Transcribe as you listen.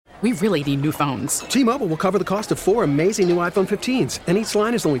We really need new phones. T-Mobile will cover the cost of 4 amazing new iPhone 15s, and each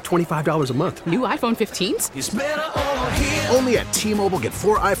line is only $25 a month. New iPhone 15s? It's better over here. Only at T-Mobile, get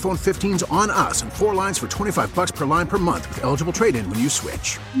 4 iPhone 15s on us and 4 lines for $25 per line per month with eligible trade-in when you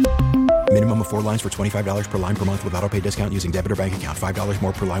switch. Minimum of 4 lines for $25 per line per month with autopay discount using debit or bank account. $5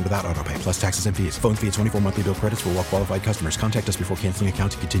 more per line without autopay, plus taxes and fees. Phone fee at 24 monthly bill credits for well-qualified customers. Contact us before canceling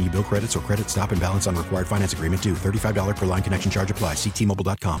account to continue bill credits or credit stop and balance on required finance agreement due. $35 per line connection charge applies. See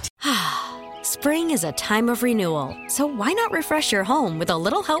T-Mobile.com. Spring is a time of renewal, so why not refresh your home with a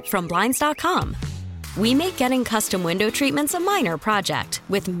little help from Blinds.com? We make getting custom window treatments a minor project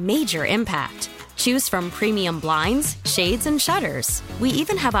with major impact. Choose from premium blinds, shades, and shutters. We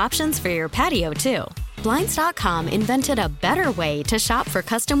even have options for your patio, too. Blinds.com invented a better way to shop for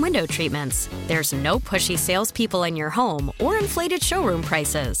custom window treatments. There's no pushy salespeople in your home or inflated showroom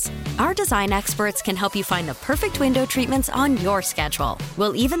prices. Our design experts can help you find the perfect window treatments on your schedule.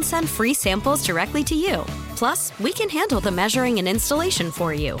 We'll even send free samples directly to you. Plus, we can handle the measuring and installation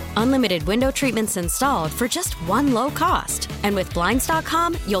for you. Unlimited window treatments installed for just one low cost. And with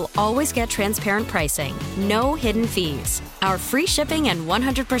Blinds.com, you'll always get transparent pricing. No hidden fees. Our free shipping and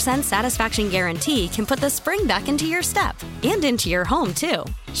 100% satisfaction guarantee can put the spring back into your step and into your home, too.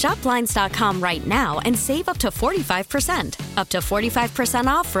 Shop Blinds.com right now and save up to 45%. Up to 45%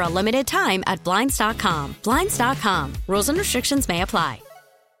 off for a limited time at Blinds.com. Blinds.com. Rules and restrictions may apply.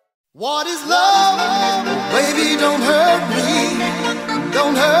 What is love? Baby, don't hurt me.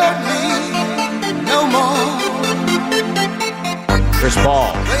 Don't hurt me no more. Here's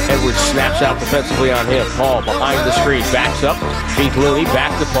Paul. Edwards snaps out defensively on him. Paul behind the screen. Backs up. Keith Looney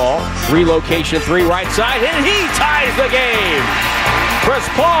back to Paul. Relocation 3 right side. And he ties the game. Chris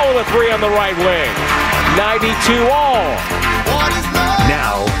Paul with a 3 on the right wing. 92 all.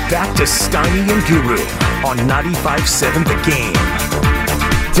 Now, back to Steiny and Guru on 95.7 The Game.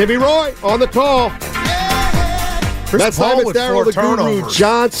 Timmy Roy on the call. Chris Paul with Darryl 4 the turnovers. Guru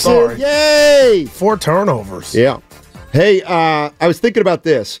Johnson. Sorry. Yay! 4 turnovers. Yeah. Hey, I was thinking about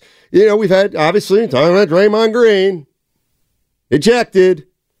this. You know, we've had, obviously, talking about Draymond Green. Ejected.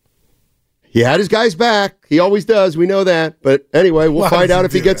 He had his guys back. He always does. We know that. But anyway, we'll find out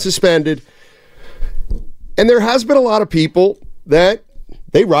if he gets suspended. And there has been a lot of people that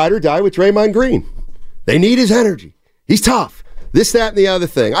they ride or die with Draymond Green. They need his energy. He's tough. This, that, and the other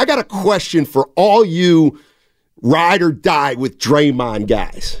thing. I got a question for all you ride or die with Draymond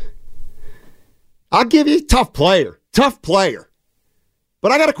guys. I'll give you a tough player. Tough player.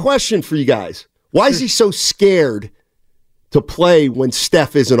 But I got a question for you guys. Why is he so scared to play when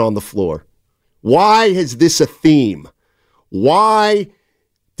Steph isn't on the floor? Why is this a theme? Why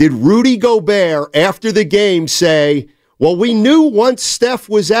did Rudy Gobert, after the game, say, well, we knew once Steph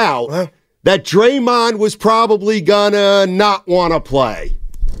was out that Draymond was probably gonna not want to play?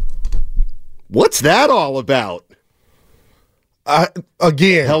 What's that all about?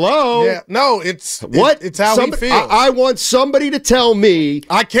 Again. Hello? Yeah, no, it's how he feels. I want somebody to tell me.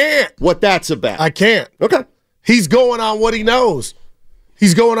 I can't. What that's about. I can't. Okay. He's going on what he knows.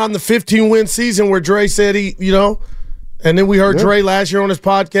 He's going on the 15-win season where Dray said and then we heard Dray last year on his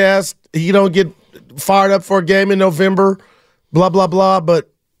podcast. He don't get fired up for a game in November, blah, blah, blah.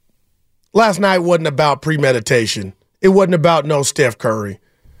 But last night wasn't about premeditation. It wasn't about no Steph Curry.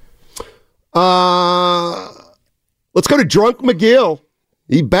 Let's go to Drunk McGill.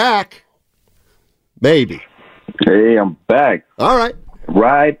 He back. Maybe. Hey, I'm back. All right.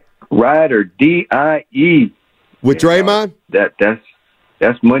 Ride or D-I-E. With Draymond?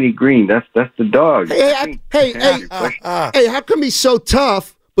 That's Money Green. That's the dog. Hey, how come he's so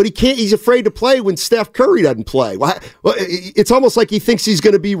tough, but he's afraid to play when Steph Curry doesn't play? Well, it's almost like he thinks he's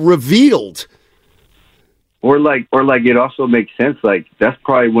going to be revealed. Or like it also makes sense. Like, that's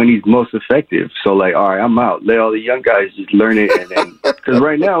probably when he's most effective. So, like, all right, I'm out. Let all the young guys just learn it. And because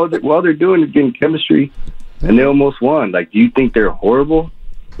right now, all they're doing is getting chemistry, and they almost won. Like, do you think they're horrible?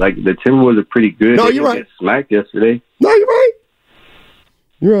 Like, the Timberwolves are pretty good. No, they you're right. Get smacked yesterday. No, you're right.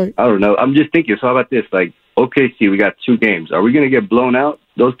 You're right. I don't know. I'm just thinking. So how about this? Like, OKC, we got 2 games. Are we going to get blown out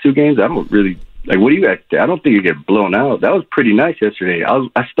those 2 games? I don't really. Like, what do you guys think? I don't think you get blown out. That was pretty nice yesterday.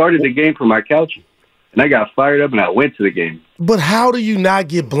 I started the game from my couch, and I got fired up, and I went to the game. But how do you not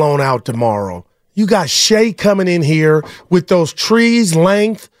get blown out tomorrow? You got Shea coming in here with those trees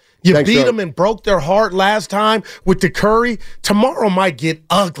length. You beat them and broke their heart last time with the Curry. Tomorrow might get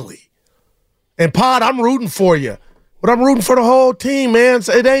ugly. And, Pod, I'm rooting for you. But I'm rooting for the whole team, man.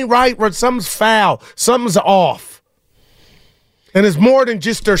 It ain't right, but something's foul. Something's off. And it's more than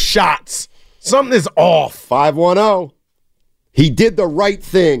just their shots. Something is off. 510. He did the right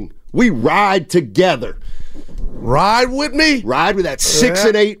thing. We ride together. Ride with me. Ride with that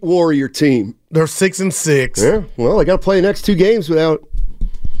 6-8 Warrior team. They're 6-6. Yeah. Well, they got to play the next 2 games without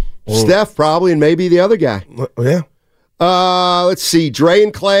Steph probably and maybe the other guy. Yeah. Let's see. Dray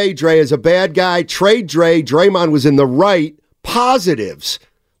and Clay. Dray is a bad guy. Trade Dray. Draymond was in the right. Positives.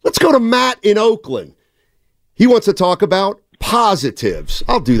 Let's go to Matt in Oakland. He wants to talk about positives.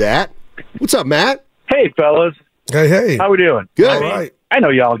 I'll do that. What's up, Matt? Hey, fellas. Hey. How we doing? Good. All right. I know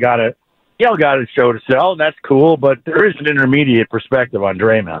y'all got a show to sell, and that's cool, but there is an intermediate perspective on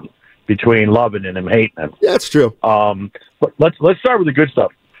Draymond between loving him and hating him. Yeah, that's true. But let's start with the good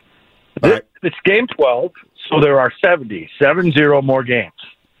stuff. It's game 12, so there are 70 more games.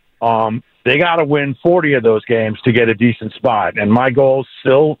 They got to win 40 of those games to get a decent spot, and my goal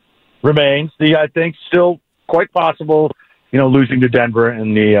still remains, I think, still quite possible, losing to Denver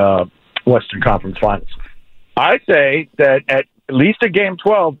in the Western Conference Finals. I say that at least at game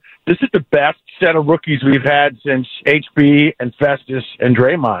 12, this is the best set of rookies we've had since HB and Festus and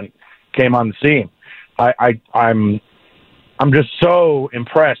Draymond came on the scene. I'm just so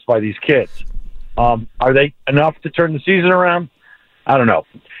impressed by these kids. Are they enough to turn the season around? I don't know.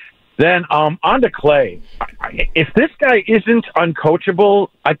 Then on to Clay. If this guy isn't uncoachable,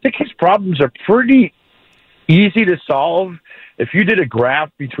 I think his problems are pretty easy to solve. If you did a graph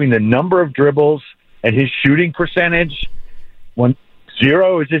between the number of dribbles and his shooting percentage, when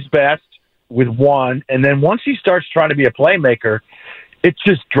 0 is his best with 1, and then once he starts trying to be a playmaker, it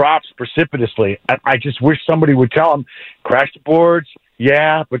just drops precipitously. I just wish somebody would tell him, crash the boards,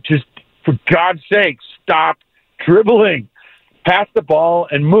 yeah, but just for God's sake, stop dribbling, pass the ball,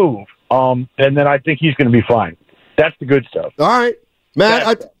 and move. And then I think he's going to be fine. That's the good stuff. All right.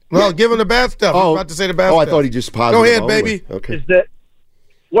 Matt, give him the bad stuff. I was about to say the bad stuff. I thought he just positive. Go ahead, baby. Okay.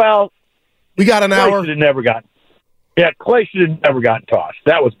 We got an hour. Clay should have never gotten tossed.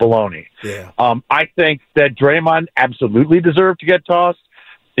 That was baloney. Yeah. I think that Draymond absolutely deserved to get tossed.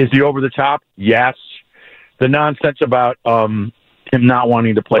 Is he over the top? Yes. The nonsense about him not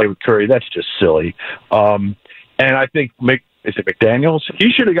wanting to play with Curry, that's just silly. And I think, is it McDaniels?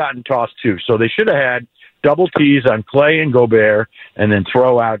 He should have gotten tossed too. So they should have had double T's on Clay and Gobert and then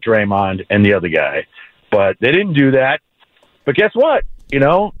throw out Draymond and the other guy. But they didn't do that. But guess what?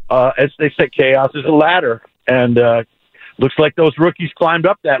 As they say, chaos is a ladder. And looks like those rookies climbed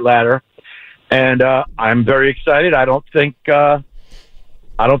up that ladder. And I'm very excited. I don't think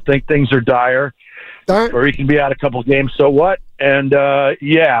things are dire. Or he can be out a couple games, so what? And,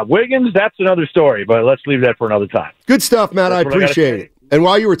 Wiggins, that's another story, but let's leave that for another time. Good stuff, Matt. I appreciate it. And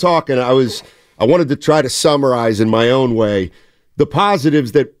while you were talking, I wanted to try to summarize in my own way the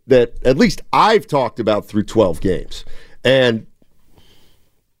positives that at least I've talked about through 12 games. And,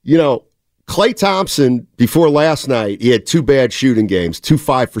 Klay Thompson, before last night, he had 2 bad shooting games, 2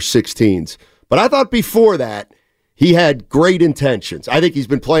 5-for-16s. But I thought before that, he had great intentions. I think he's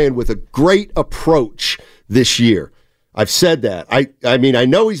been playing with a great approach this year. I've said that. I mean, I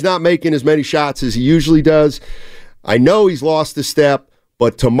know he's not making as many shots as he usually does. I know he's lost a step,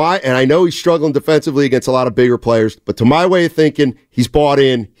 and I know he's struggling defensively against a lot of bigger players, but to my way of thinking, he's bought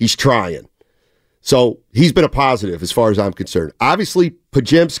in, he's trying. So he's been a positive as far as I'm concerned. Obviously,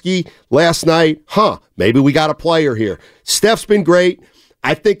 Podziemski last night, maybe we got a player here. Steph's been great.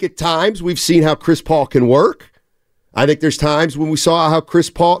 I think at times we've seen how Chris Paul can work. I think there's times when we saw how Chris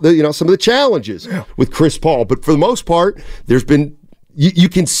Paul, some of the challenges with Chris Paul. But for the most part, there's been, you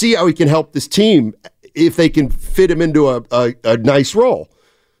can see how he can help this team if they can fit him into a nice role.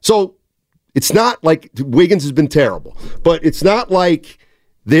 So it's not like Wiggins has been terrible, but it's not like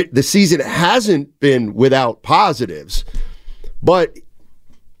the season hasn't been without positives. But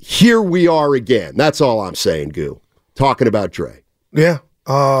here we are again. That's all I'm saying, Goo. Talking about Dray. Yeah.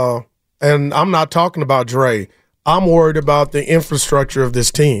 And I'm not talking about Dray. I'm worried about the infrastructure of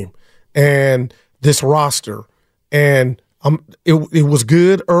this team and this roster. And it was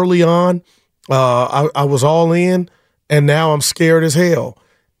good early on. I was all in, and now I'm scared as hell.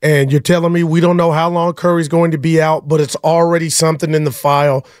 And you're telling me we don't know how long Curry's going to be out, but it's already something in the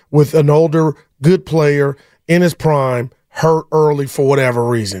file with an older, good player in his prime, hurt early for whatever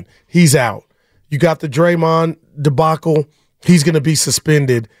reason. He's out. You got the Draymond debacle. He's going to be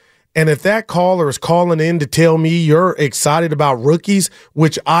suspended. And if that caller is calling in to tell me you're excited about rookies,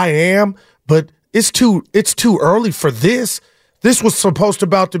 which I am, but it's too early for this. This was supposed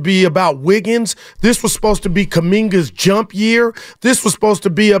to be about Wiggins. This was supposed to be Kuminga's jump year. This was supposed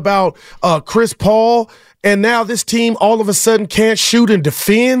to be about Chris Paul. And now this team all of a sudden can't shoot and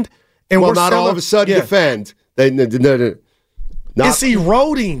defend. And well, not all of a sudden defend. It's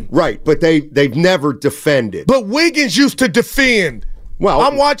eroding. Right, but they've never defended. But Wiggins used to defend. Well,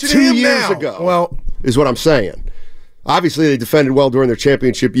 I'm watching 2 him years now. ago. Well, is what I'm saying. Obviously, they defended well during their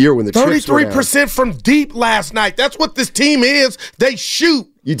championship year when the chips were down. 33% from deep last night. That's what this team is. They shoot.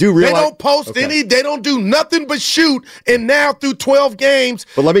 You do realize they don't post any. They don't do nothing but shoot. And now through 12 games,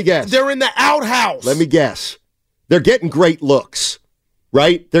 but let me guess, they're in the outhouse. Let me guess, they're getting great looks,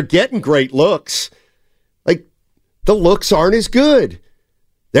 right? They're getting great looks. Like the looks aren't as good.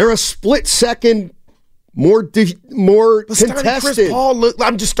 They're a split second more contested. Chris Paul,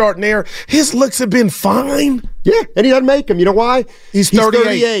 I'm just starting there. His looks have been fine. Yeah, and he doesn't make them. You know why? He's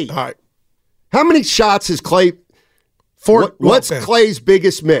 38. All right. How many shots has Clay? What's Clay's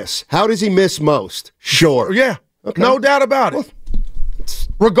biggest miss? How does he miss most? Sure. Yeah. Okay. No doubt about it.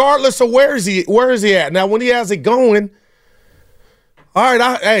 Regardless of where is he at. Now, when he has it going, all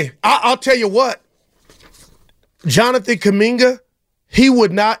right, I'll tell you what. Jonathan Kuminga, he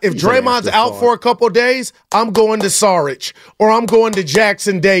would not, if Draymond's out for a couple of days, I'm going to Saric or I'm going to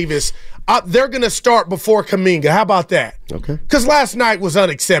Jackson Davis. They're going to start before Kuminga. How about that? Okay. Because last night was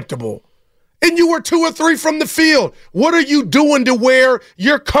unacceptable. And you were 2 or 3 from the field. What are you doing to where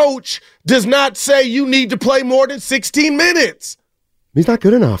your coach does not say you need to play more than 16 minutes? He's not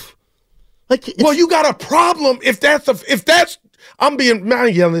good enough. Well, you got a problem if that's I'm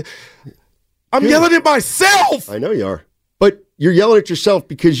yelling. I'm yelling at myself. I know you are. But you're yelling at yourself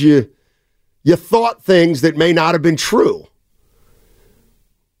because you thought things that may not have been true.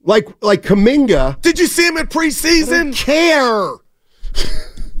 Like Kuminga. Did you see him in preseason?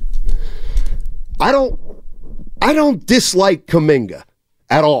 I don't care. I don't dislike Kuminga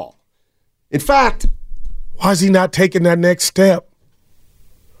at all. In fact, why is he not taking that next step?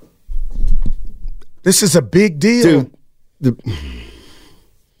 This is a big deal. Dude,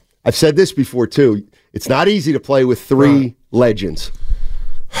 I've said this before too. It's not easy to play with 3 legends.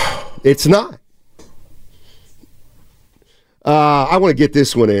 It's not. I want to get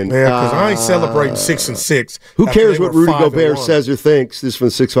this one in. Yeah, because I ain't celebrating 6 and 6. Who cares what Rudy Gobert says or thinks? This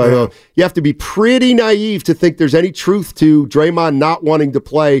one's 650. Yeah. You have to be pretty naive to think there's any truth to Draymond not wanting to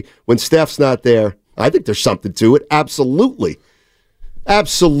play when Steph's not there. I think there's something to it. Absolutely.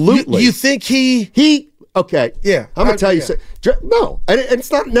 Absolutely. You think he okay. Yeah. I'm going to tell you something. No, and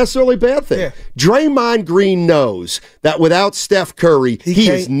it's not necessarily a bad thing. Yeah. Draymond Green knows that without Steph Curry, he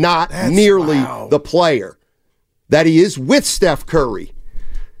is not nearly the player that he is with Steph Curry.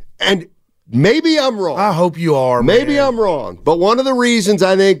 And maybe I'm wrong. I hope you are, Maybe I'm wrong. But one of the reasons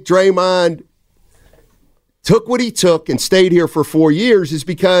I think Draymond took what he took and stayed here for 4 years is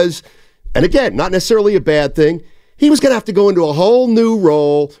because, and again, not necessarily a bad thing, he was going to have to go into a whole new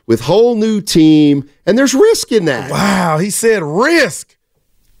role with whole new team, and there's risk in that. Wow, he said risk.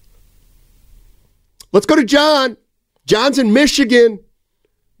 Let's go to John. John's in Michigan.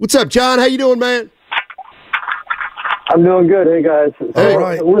 What's up, John? How you doing, man? I'm doing good. Hey, guys.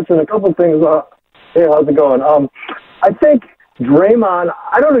 Hey. Listen, a couple things. Hey, how's it going? I think Draymond,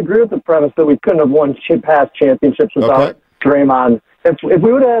 I don't agree with the premise that we couldn't have won past championships without Draymond. If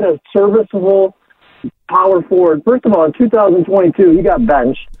we would have had a serviceable power forward, first of all, in 2022, he got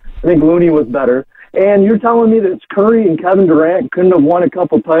benched. I think Looney was better. And you're telling me that Curry and Kevin Durant couldn't have won a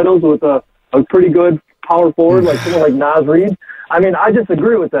couple titles with a pretty good power forward like someone like Naz Reid? I mean, I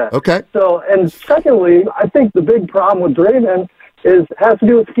disagree with that. Okay. So, and secondly, I think the big problem with Draymond has to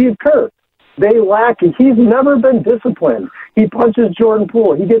do with Steve Kerr. They lack. He's never been disciplined. He punches Jordan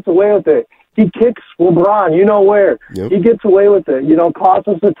Poole. He gets away with it. He kicks LeBron. You know where? Yep. He gets away with it. Costs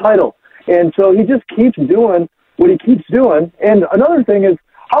us the title. And so he just keeps doing what he keeps doing. And another thing is,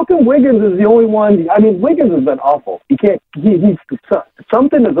 how come Wiggins is the only one? I mean, Wiggins has been awful. He's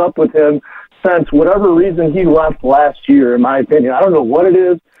something is up with him since whatever reason he left last year, in my opinion. I don't know what it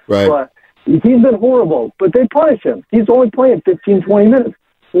is, but he's been horrible. But they punish him. He's only playing 15, 20 minutes.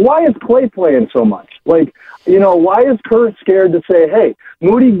 Why is Clay playing so much? Why is Kerr scared to say, hey,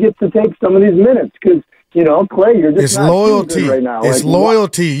 Moody gets to take some of these minutes? Because, Clay, you're just not loyalty right now. It's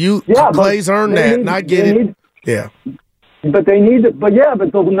loyalty. Clay's earned that, and I get it. But they need to. But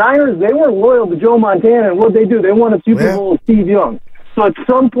the Niners, they weren't loyal to Joe Montana, and what they do, they won a Super Bowl with Steve Young. So at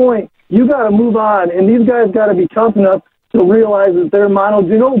some point, you got to move on, and these guys got to be tough enough to realize that they're Mono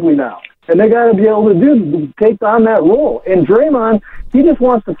Ginobili now, and they got to be able to take on that role. And Draymond, he just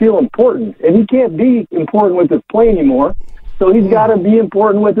wants to feel important, and he can't be important with his play anymore. So he's got to be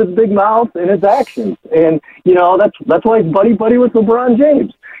important with his big mouth and his actions, and that's why he's buddy with LeBron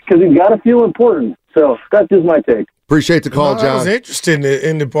James, because he's got to feel important. So that's just my take. Appreciate the call, John. I was interested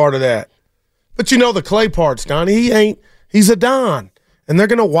in the part of that, but the Clay part's Donnie. He's a Don. And they're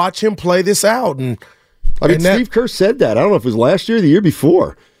going to watch him play this out. Steve Kerr said that. I don't know if it was last year or the year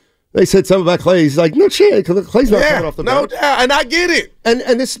before. They said something about Clay. He's like, no chance. Clay's not coming off the bench. No doubt, and I get it.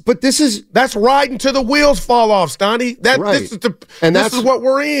 That's riding till the wheels fall off, Steiny. Right. This is what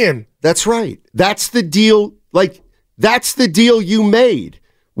we're in. That's right. That's the deal. Like, that's the deal you made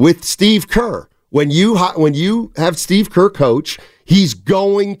with Steve Kerr. When you have Steve Kerr coach, he's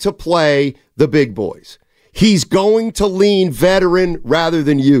going to play the big boys. He's going to lean veteran rather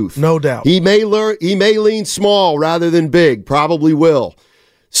than youth. No doubt. He may lean small rather than big. Probably will.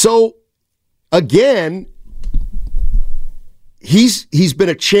 So, again, he's been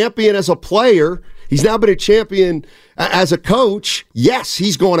a champion as a player. He's now been a champion as a coach. Yes,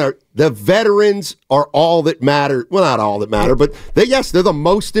 he's going to. The veterans are all that matter. Well, not all that matter, but they're the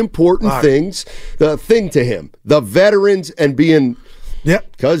most important things. The thing to him, the veterans and being.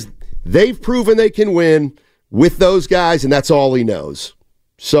 Yep. Because they've proven they can win with those guys, and that's all he knows.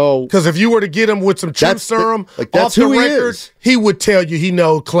 So, because if you were to get him with some truth serum off the record, he would tell you he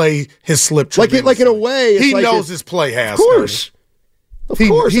knows Clay has slipped. Like in a way, he knows his play has. Of course. Of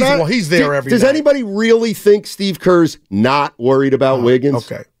course. He's there every Does night. anybody really think Steve Kerr's not worried about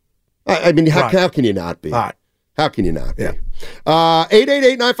Wiggins? Okay. I mean, how can you not be? Right. How can you not be?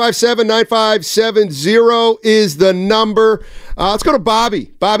 888-957-9570 is the number. Let's go to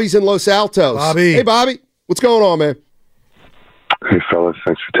Bobby. Bobby's in Los Altos. Bobby. Hey, Bobby. What's going on, man? Hey, fellas.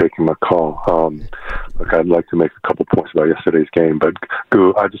 Thanks for taking my call. Look, I'd like to make a couple points about yesterday's game, but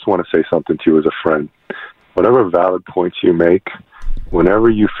Goo, I just want to say something to you as a friend. Whatever valid points you make,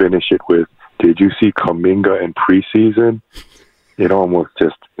 whenever you finish it with, did you see Kuminga in preseason? It almost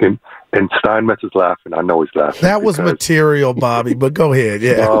just and Steinmetz is laughing. I know he's laughing. That was material, Bobby. But go ahead.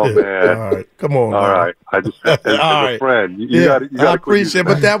 Yeah. Oh man. All right. Come on. All right. I just as a friend. You gotta I appreciate it,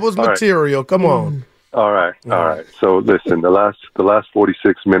 but that was material. Right. Come on. All right. So listen, the last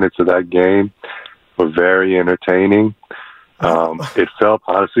 46 minutes of that game were very entertaining. It felt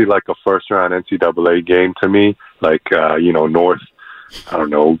honestly like a first round NCAA game to me, like North. I don't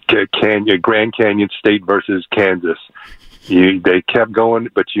know, Grand Canyon State versus Kansas. They kept going,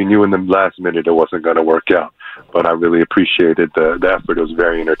 but you knew in the last minute it wasn't going to work out. But I really appreciated the effort. It was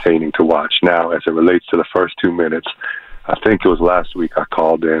very entertaining to watch. Now, as it relates to the first 2 minutes, I think it was last week I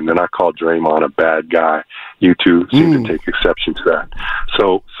called in, and I called Draymond a bad guy. You two seem to take exception to that.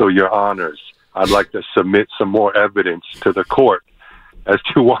 So your honors, I'd like to submit some more evidence to the court as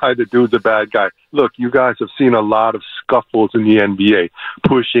to why the dude's a bad guy. Look, you guys have seen a lot of scuffles in the NBA,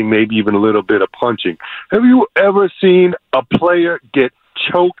 pushing, maybe even a little bit of punching. Have you ever seen a player get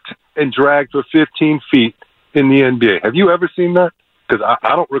choked and dragged for 15 feet in the NBA? Have you ever seen that? Because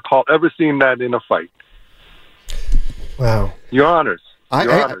I don't recall ever seeing that in a fight. Wow. Your honors. I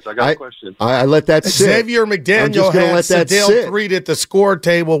got a question. I let that sit. Xavier McDaniel had Sedale Threed at the score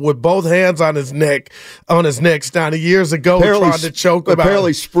table with both hands on his neck, Steiny, years ago, trying to choke him out.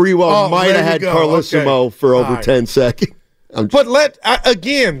 Apparently, Sprewell might have had Carlissimo for over 10 seconds. But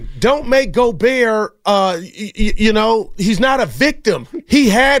again, don't make Gobert, he's not a victim. He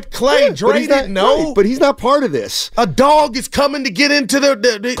had Clay. Dray didn't know. Right, but he's not part of this. A dog is coming to get into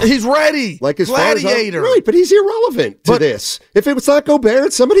he's ready. Like his gladiator. Right, but he's irrelevant to this. If it was not Gobert,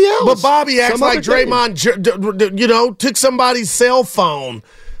 it's somebody else. But Bobby acts like Draymond, took somebody's cell phone.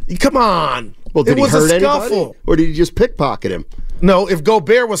 Come on. Well, did it was he hurt a scuffle. Anybody? Or did he just pickpocket him? No, if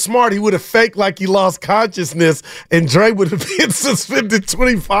Gobert was smart, he would have faked like he lost consciousness, and Dray would have been suspended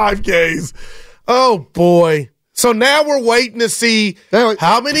 25 games. Oh, boy. So now we're waiting to see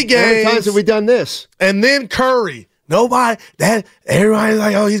how many games. How many times have we done this? And then Curry. Everybody's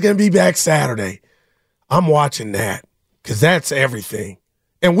like, oh, he's going to be back Saturday. I'm watching that because that's everything.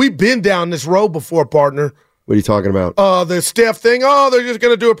 And we've been down this road before, partner. What are you talking about? The Steph thing. Oh, they're just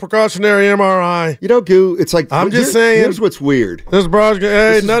going to do a precautionary MRI. Goo, it's like I'm just saying. Here's what's weird.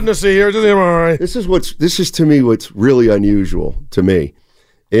 Nothing to see here. Just MRI. This is to me what's really unusual to me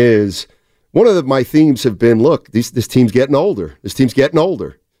is one of my themes have been, look, this team's getting older. This team's getting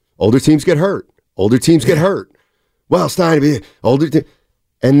older. Older teams get hurt. Older teams get hurt. Well, it's time to be older.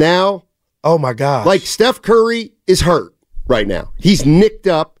 And now, oh my God, like Steph Curry is hurt right now. He's nicked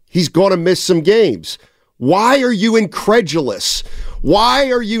up. He's going to miss some games. Why are you incredulous?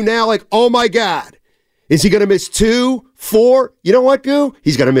 Why are you now like, oh my God, is he going to miss 2, 4? You know what, Goo?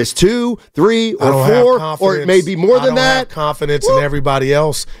 He's going to miss 2, 3, or 4, or it may be more than that. I don't have confidence in everybody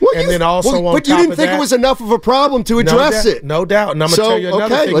else. But you didn't think it was enough of a problem to address it. No doubt. And I'm going to tell you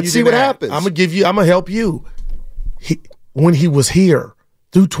another thing. Let's see what happens. I'm going to help you. When he was here,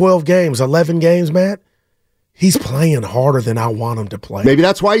 through 12 games, 11 games, Matt, he's playing harder than I want him to play. Maybe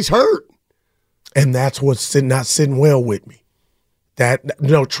that's why he's hurt. And that's what's not sitting well with me.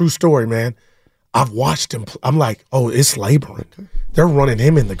 True story, man. I've watched him. I'm like, oh, it's laboring. they're running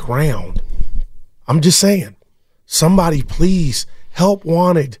him in the ground. I'm just saying, somebody please help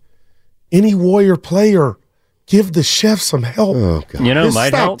wanted. Any Warrior player, give the chef some help. Oh, God. You know, might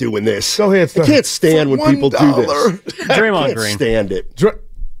Stop help. doing this. Go ahead, sir. I can't stand when people do this. Draymond Green. Stand it.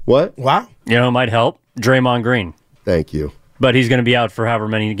 What? Wow. You know, it might help. Draymond Green. Thank you. But he's going to be out for however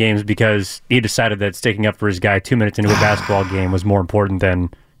many games because he decided that sticking up for his guy 2 minutes into a basketball game was more important than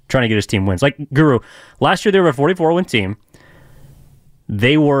trying to get his team wins. Like Guru, last year they were a 44-win team.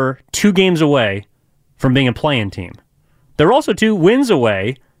 They were 2 games away from being a play-in team. They're also 2 wins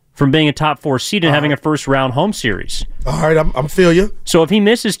away from being a top 4 seed and having a first-round home series. All right, I'm feel you. So if he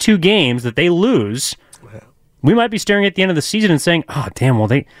misses 2 games that they lose, we might be staring at the end of the season and saying, oh, damn, well,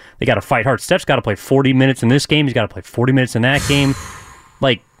 they got to fight hard. Steph's got to play 40 minutes in this game. He's got to play 40 minutes in that game.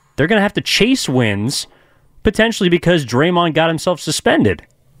 Like, they're going to have to chase wins, potentially because Draymond got himself suspended.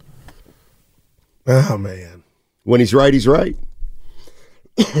 Oh, man. When he's right, he's right.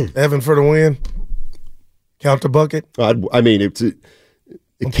 Evan for the win. Count the bucket. I mean, it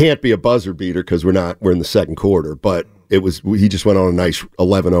can't be a buzzer beater because we're in the second quarter, but he just went on a nice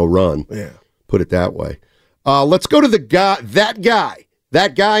 11-0 run. Yeah. Put it that way. Let's go to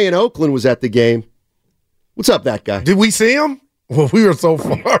that guy in Oakland was at the game. What's up, that guy? Did we see him? Well, we were so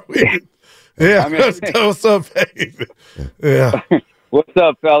far. Yeah. What's up, baby? Yeah. What's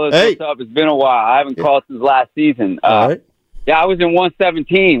up, fellas? Hey. What's up? It's been a while. I haven't called since last season. All right. Yeah, I was in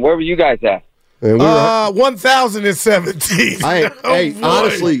 117. Where were you guys at? 1,017.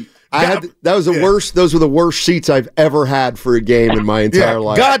 Honestly, those were the worst seats I've ever had for a game in my entire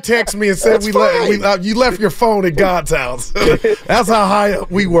life. God texted me and said you left your phone at God's house. That's how high up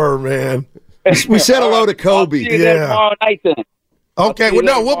we were, man. We said hello to Kobe. I'll see you there tomorrow night then. Okay,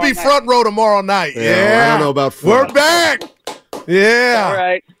 we'll be front row tomorrow night. Yeah. I don't know about front. We're back. Yeah. All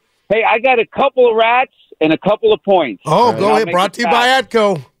right. Hey, I got a couple of rats and a couple of points. Oh, go ahead. Brought to you by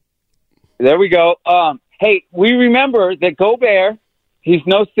Atco. There we go. Hey, we remember that Gobert, he's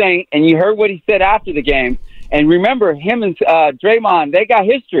no saint, and you heard what he said after the game. And remember, him and Draymond, they got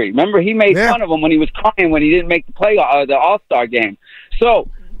history. Remember, he made fun of him when he was crying when he didn't make the All-Star game. So,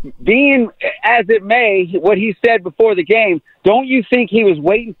 being as it may, what he said before the game, don't you think he was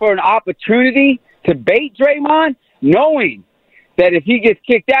waiting for an opportunity to bait Draymond, knowing that if he gets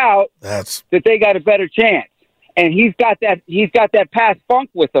kicked out, that they got a better chance? And he's got that past funk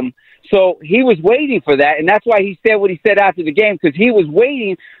with him. So he was waiting for that, and that's why he said what he said after the game, because he was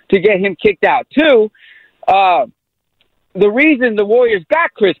waiting to get him kicked out. Two, the reason the Warriors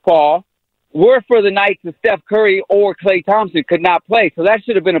got Chris Paul were for the nights that Steph Curry or Klay Thompson could not play, so that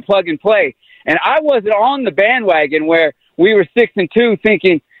should have been a plug-and-play. And I wasn't on the bandwagon where we were 6-2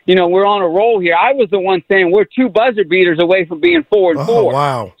 thinking, we're on a roll here. I was the one saying we're 2 buzzer beaters away from being 4-4. Oh,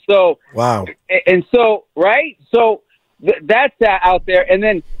 wow. So, wow. And so, right? So that's out there. And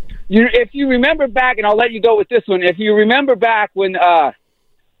then, if you remember back, and I'll let you go with this one, if you remember back when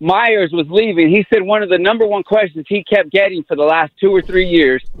Myers was leaving, he said one of the number one questions he kept getting for the last 2 or 3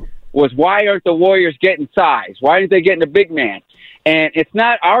 years was, why aren't the Warriors getting size? Why aren't they getting a big man? And it's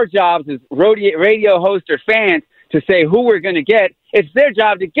not our jobs as radio hosts or fans to say who we're going to get. It's their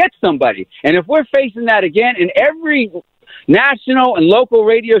job to get somebody. And if we're facing that again, in every national and local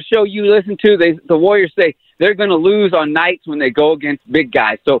radio show you listen to, the Warriors say they're going to lose on nights when they go against big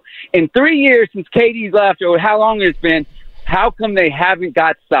guys. So in 3 years since KD's left, or how long it's been, how come they haven't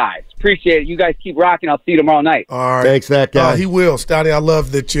got size? Appreciate it. You guys keep rocking. I'll see you tomorrow night. All right. Thanks, that guy. He will. Steiny, I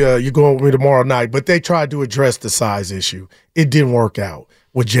love that you're going with me tomorrow night. But they tried to address the size issue. It didn't work out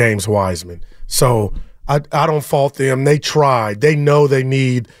with James Wiseman. So I don't fault them. They tried. They know they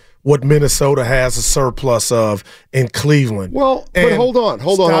need what Minnesota has a surplus of in Cleveland. Well, but hold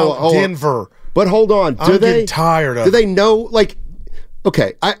on. Denver. But hold on. I'm getting tired of it. Do they know,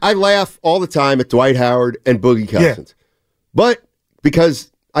 okay, I laugh all the time at Dwight Howard and Boogie Cousins. Yeah. But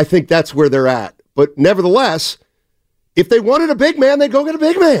because I think that's where they're at. But nevertheless, if they wanted a big man, they'd go get a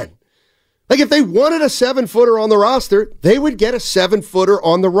big man. Like if they wanted a 7-footer on the roster, they would get a 7-footer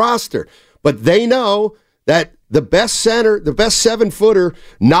on the roster. But they know that the best center, the best 7-footer,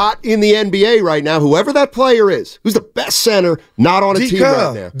 not in the NBA right now, whoever that player is, who's the best center, not on a team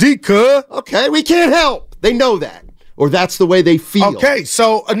right now. D-Cuh. Okay, we can't help. They know that. Or that's the way they feel. Okay,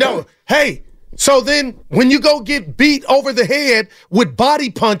 so, no. Hey, so then when you go get beat over the head with body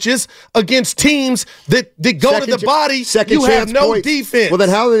punches against teams that go to the body, you have no defense. Well, then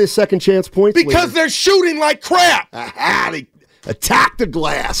how are they second chance points? Because they're shooting like crap. They attack the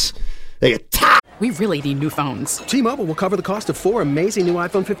glass. They attack. We really need new phones. T-Mobile will cover the cost of 4 amazing new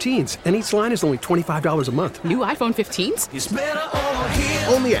iPhone 15s, and each line is only $25 a month. New iPhone 15s? It's better over here.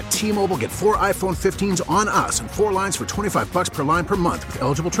 Only at T-Mobile, get 4 iPhone 15s on us and 4 lines for $25 per line per month with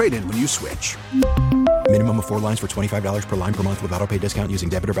eligible trade-in when you switch. Minimum of 4 lines for $25 per line per month with autopay discount using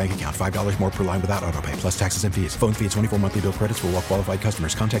debit or bank account. $5 more per line without autopay, plus taxes and fees. Phone fee at 24 monthly bill credits for well-qualified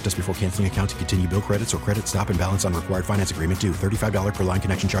customers. Contact us before canceling account to continue bill credits or credit stop and balance on required finance agreement due. $35 per line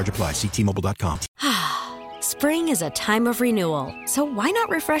connection charge applies. See T-Mobile.com. Spring is a time of renewal, so why not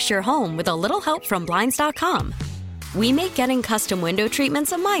refresh your home with a little help from Blinds.com? We make getting custom window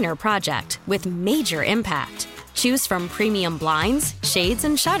treatments a minor project with major impact. Choose from premium blinds, shades,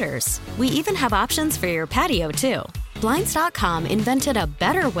 and shutters. We even have options for your patio, too. Blinds.com invented a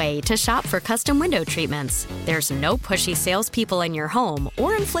better way to shop for custom window treatments. There's no pushy salespeople in your home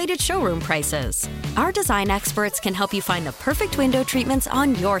or inflated showroom prices. Our design experts can help you find the perfect window treatments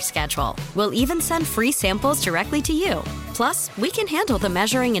on your schedule. We'll even send free samples directly to you. Plus, we can handle the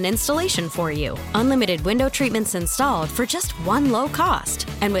measuring and installation for you. Unlimited window treatments installed for just one low cost.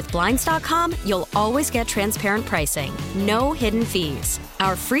 And with Blinds.com, you'll always get transparent pricing. No hidden fees.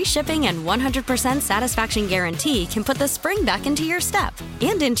 Our free shipping and 100% satisfaction guarantee can put the spring back into your step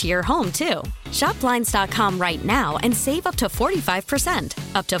and into your home, too. Shop Blinds.com right now and save up to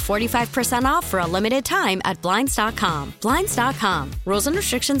 45%. Up to 45% off for a limited time at Blinds.com. Blinds.com. Rules and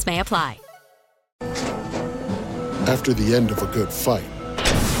restrictions may apply. After the end of a good fight,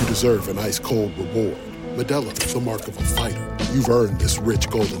 you deserve an ice-cold reward. Modelo is the mark of a fighter. You've earned this rich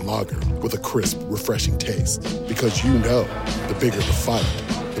golden lager with a crisp, refreshing taste. Because you know, the bigger the fight,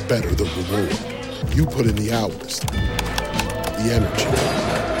 the better the reward. You put in the hours, the energy,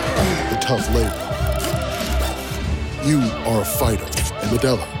 the tough labor. You are a fighter, and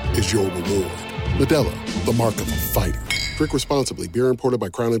Modelo is your reward. Modelo, the mark of a fighter. Drink responsibly. Beer imported by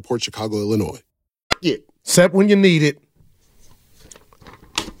Crown Imports, Chicago, Illinois. Except when you need it.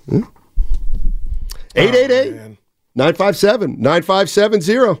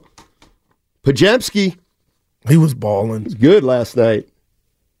 888-957-9570. Pajemski. He was balling. He was good last night.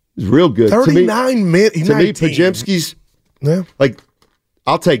 He was real good. 39 minutes. To me, Pajemski's, like,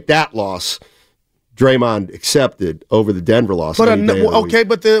 I'll take that loss. Draymond accepted over the Denver loss. But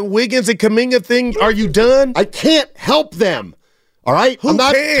but the Wiggins and Kuminga thing, are you done? I can't help them. All right? I'm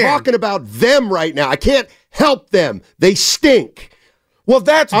not talking about them right now. I can't help them. They stink. Well,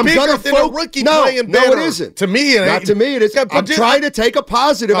 that's bigger than a rookie playing better. No, it isn't. To me, not to me. It is. I'm trying to take a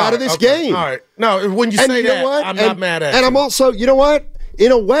positive out of this game. All right. No, when you say that, I'm not mad at you. And I'm also, you know what?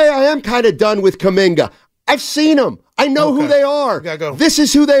 In a way, I am kind of done with Kuminga. I've seen them. I know who they are. Go. This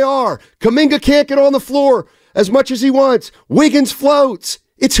is who they are. Kuminga can't get on the floor as much as he wants. Wiggins floats.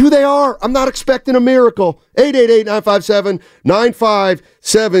 It's who they are. I'm not expecting a miracle.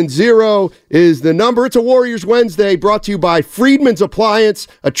 888-957-9570 is the number. It's a Warriors Wednesday brought to you by Friedman's Appliance,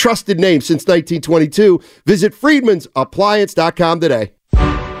 a trusted name since 1922. Visit friedmansappliance.com today.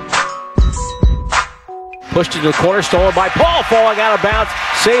 Pushed into the corner, stolen by Paul, falling out of bounds.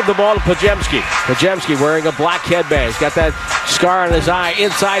 Saved the ball to Pajemski. Pajemski wearing a black headband. He's got that scar on his eye.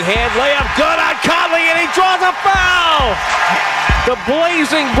 Inside hand, layup good on Conley, and he draws a foul! The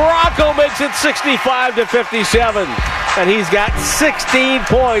blazing Bronco makes it 65-57. And he's got 16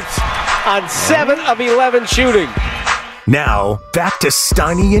 points on 7 of 11 shooting. Now, back to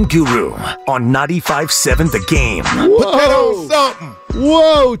Steiny and Guru on 95.7 The Game. Put that on something.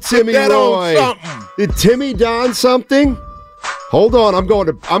 Whoa, Timmy Put that Roy. on something. Did Timmy don something? Hold on, I'm going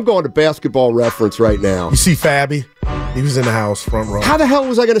to Basketball Reference right now. You see Fabby? He was in the house, front row. How the hell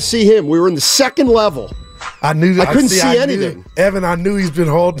was I going to see him? We were in the second level. I knew that. I couldn't see anything. Evan, I knew he's been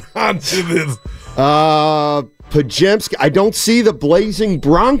holding on to this. Pajemski. I don't see the blazing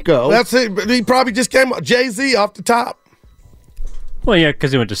Bronco. That's it. But he probably just came Jay-Z off the top. Well, yeah,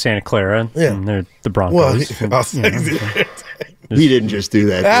 because he went to Santa Clara. Yeah. And they're the Broncos. Well, he didn't just do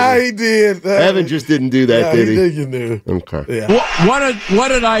that. He did. Evan just didn't do that, did he? Did, you knew. Okay. Yeah. What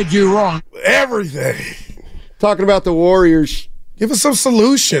did I do wrong? Everything. Talking about the Warriors. Give us some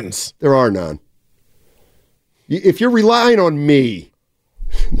solutions. There are none. If you're relying on me.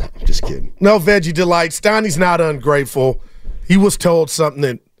 No, I'm just kidding. No, Veggie Delight. Steiny's not ungrateful. He was told something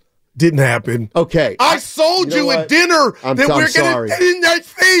that didn't happen. Okay. I sold you at dinner that we're going to get in their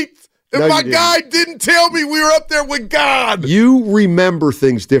seats. And my guy didn't tell me we were up there with God. You remember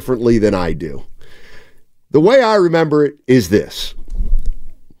things differently than I do. The way I remember it is this.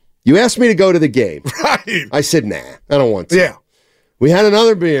 You asked me to go to the game. Right. I said, nah, I don't want to. Yeah. We had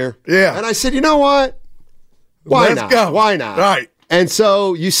another beer. Yeah. And I said, you know what? Why not? Go. Why not? Right. And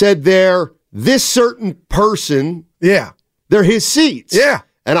so you said this certain person. Yeah. They're his seats. Yeah.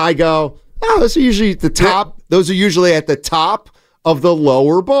 And I go, Oh, those are usually at the top. Yeah. Those are usually at the top of the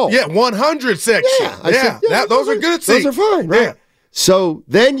lower bowl. Yeah, 100 section. Yeah, those are good seats. Those are fine, right? Yeah. So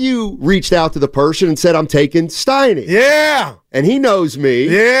then you reached out to the person and said, I'm taking Steiny. Yeah. And he knows me.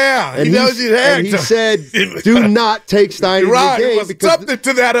 Yeah. And he knows you And he said, do not take Steiny right. to the game. It was something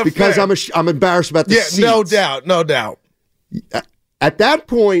to that effect. Because I'm embarrassed about the seats. No doubt. At that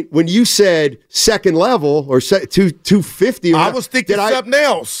point, when you said second level or 250, I was thinking something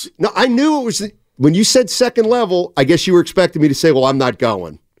else. No, I knew it was. When you said second level, I guess you were expecting me to say, well, I'm not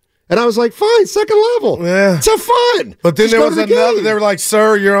going. And I was like, fine, second level. Yeah. It's a fun. But then there was another. They were like,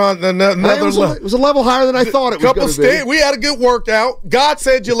 sir, you're on another level. It was a level higher than I thought it was going to be. We had a good workout. God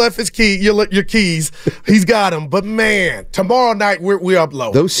said you left his key, your keys. He's got them. But, man, tomorrow night we're up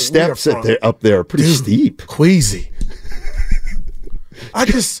low. Those steps up there are pretty steep. Queasy. I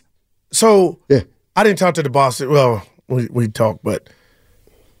didn't talk to the boss. Well, we talked, but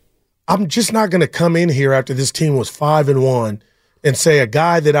I'm just not going to come in here after this team was 5-1 and say a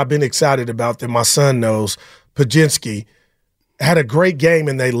guy that I've been excited about that my son knows, Pajinski, had a great game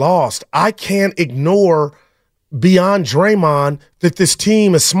and they lost. I can't ignore beyond Draymond that this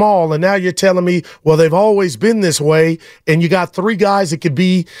team is small, and now you're telling me, well, they've always been this way, and you got three guys that could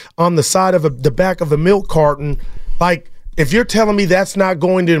be on the side of the back of a milk carton. Like, if you're telling me that's not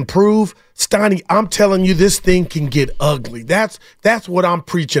going to improve, Steiny, I'm telling you this thing can get ugly. That's what I'm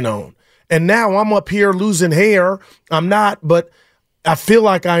preaching on. And now I'm up here losing hair. I'm not, but I feel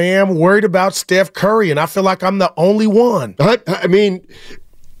like I am worried about Steph Curry, and I feel like I'm the only one. I mean,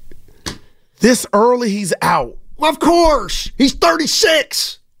 this early he's out. Well, of course. He's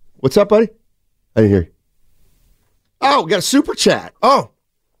 36. What's up, buddy? I didn't hear you. Oh, we got a super chat. Oh.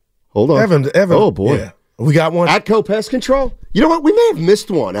 Hold on. Evan. Oh, boy. Yeah. We got one. Atco Pest Control? You know what? We may have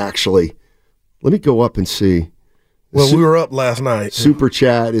missed one, actually. Let me go up and see. Well, we were up last night. Super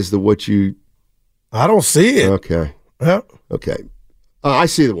chat is what you... I don't see it. Okay. Yeah. Okay. I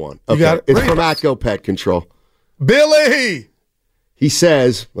see the one. Okay. You got it. It's from Atco Pet Control. Billy! He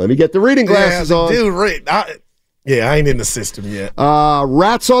says, let me get the reading glasses on. Dude, I ain't in the system yet.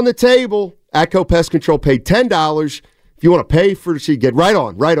 Rats on the table. Atco Pest Control paid $10. If you want to pay for it, get right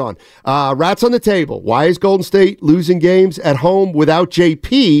on. Rats on the table. Why is Golden State losing games at home without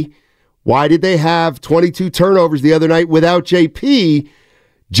JP? Why did they have 22 turnovers the other night without JP?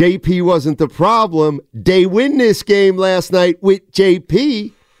 JP wasn't the problem. They win this game last night with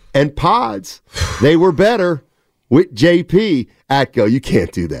JP and Pods. They were better with JP. Atco, you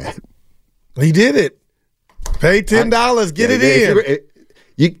can't do that. He did it. Pay $10. Get it in.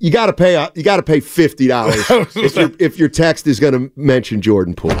 You got to pay. You got to pay $50 if your text is going to mention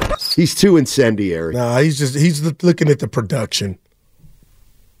Jordan Poole. He's too incendiary. No, he's looking at the production.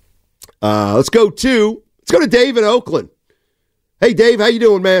 Let's go to Dave in Oakland. Hey, Dave, how you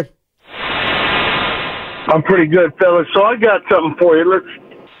doing, man? I'm pretty good, fellas. So I got something for you.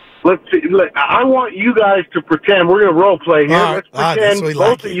 Let's see. I want you guys to pretend we're going to role play here. Let's pretend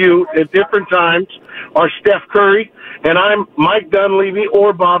both of you at different times are Steph Curry, and I'm Mike Dunleavy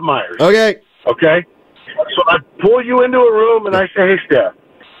or Bob Myers. Okay. So I pull you into a room and I say, hey, Steph,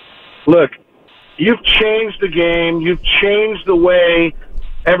 look, you've changed the game. You've changed the way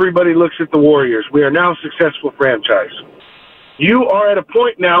everybody looks at the Warriors. We are now a successful franchise. You are at a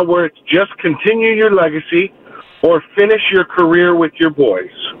point now where it's just continue your legacy or finish your career with your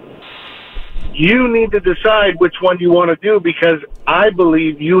boys. You need to decide which one you want to do, because I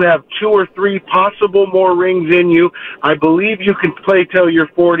believe you have 2 or 3 possible more rings in you. I believe you can play till you're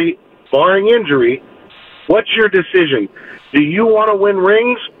 40, barring injury. What's your decision? Do you want to win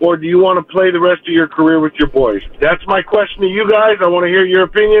rings, or do you want to play the rest of your career with your boys? That's my question to you guys. I want to hear your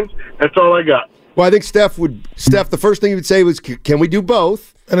opinions. That's all I got. Well, I think Steph, the first thing he would say was, can we do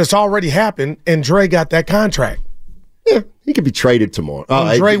both? And it's already happened, and Dray got that contract. Yeah, he could be traded tomorrow.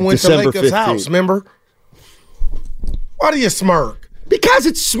 Dray went December to Lakers' 15th. house, remember? Why do you smirk? Because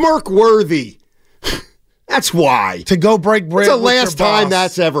it's smirk-worthy. That's why. To go break bread It's the with last your boss. time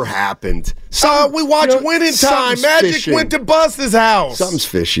that's ever happened. We watched Winning Time. Magic fishing. went to Bus's house. Something's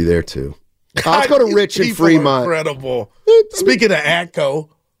fishy there, too. Let's go to Rich in Fremont. Incredible. Speaking of Atco.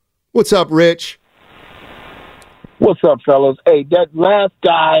 What's up, Rich? What's up, fellas? Hey, that last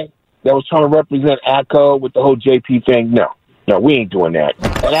guy that was trying to represent ATCO with the whole JP thing, no, we ain't doing that.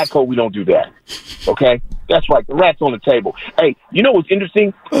 At ATCO, we don't do that. Okay? That's right. The rat's on the table. Hey, you know what's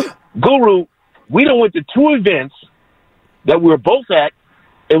interesting? Guru, we done went to 2 events that we were both at,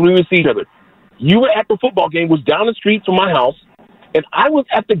 and we didn't see each other. You were at the football game, was down the street from my house, and I was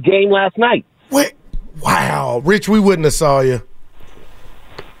at the game last night. Wait. Wow. Rich, we wouldn't have saw you.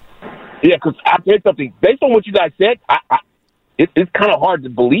 Yeah, because I said something. Based on what you guys said, it's kind of hard to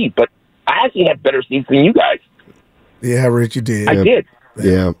believe, but I actually had better seats than you guys. Yeah, Rich, you did. I did.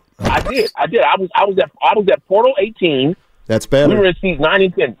 Yeah. I did. I was at Portal 18. That's better. We were in seats 9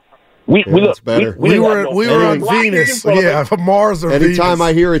 and 10. We were on Venus. Yeah, Mars or Venus. Anytime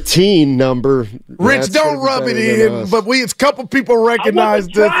I hear a teen number, Rich, don't rub it in. But it's a couple people recognize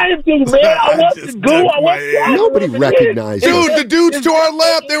this. Nobody recognized it. Dude, the dudes to our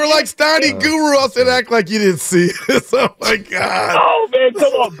left, they were like Steiny Guru. I said, act like you didn't see this. Oh my God. Oh man,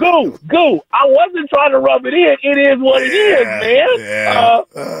 come on, Goo. I wasn't trying to rub it in. It is what it is,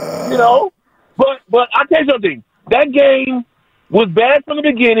 man. You know, but I'll tell you something. That game was bad from the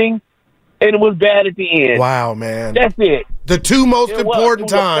beginning. And it was bad at the end. Wow, man. That's it. The two most important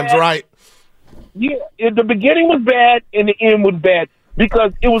times, right? Yeah, the beginning was bad and the end was bad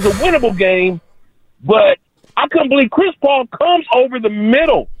because it was a winnable game, but I couldn't believe Chris Paul comes over the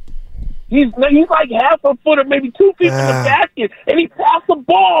middle. He's like half a foot or maybe 2 feet from the basket, and he passed the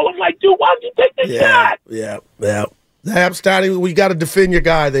ball. I'm like, dude, why did you take the shot? Yeah. Steiny, we got to defend your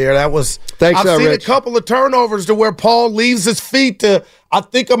guy there. That was. Thanks, I've seen Rich. a couple of turnovers to where Paul leaves his feet to. I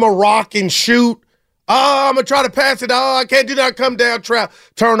think I'm a rock and shoot. I'm gonna try to pass it. I can't do that. Come down, trap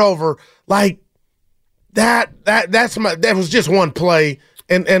turnover like that. That was just one play,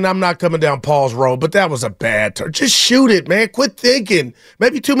 and I'm not coming down Paul's road, but that was a bad turn. Just shoot it, man. Quit thinking.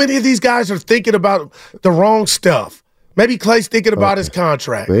 Maybe too many of these guys are thinking about the wrong stuff. Maybe Clay's thinking about his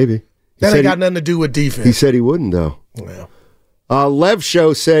contract. Maybe. That ain't got nothing to do with defense. He said he wouldn't, though. Well. Lev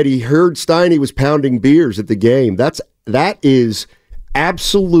Show said he heard Steiny was pounding beers at the game. That is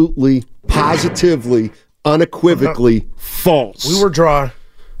absolutely, positively, unequivocally false. We were dry.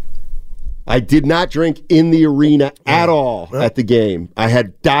 I did not drink in the arena at all at the game. I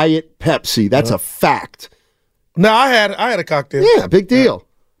had Diet Pepsi. That's a fact. No, I had a cocktail. Yeah, big deal.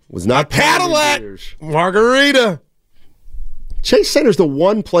 Was not Cadillac margarita. Chase Center's the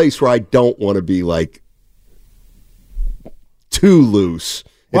one place where I don't want to be like too loose.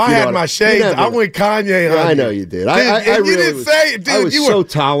 Well, I had my shades. I went Kanye. Yeah, I know you did. Dude, I you really didn't say it, dude. I was so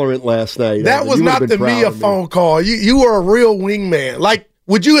tolerant last night. That was not the Mia phone call. You were a real wingman. Like,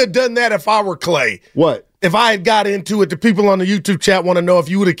 would you have done that if I were Clay? What? If I had got into it, the people on the YouTube chat want to know if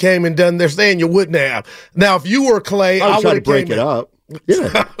you would have came and done. They're saying you wouldn't have. Now, if you were Clay, I would have break it up.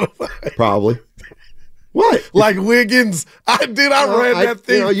 Yeah, probably. What? Like Wiggins? I read that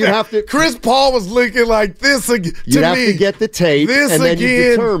thing. You have to. Chris Paul was looking like this again. You have to get the tape, and then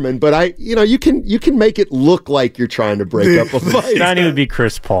you determine. But you can make it look like you're trying to break up a fight. Steiny would be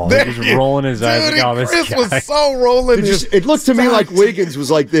Chris Paul. He's just rolling his eyes like, oh, this Chris guy. was so rolling. It looked to me like Wiggins was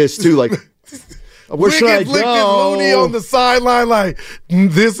like this too. Like, where should I go? Wiggins looked at Looney on the sideline like,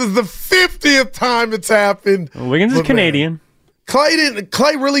 this is the 50th time it's happened. Wiggins is Canadian.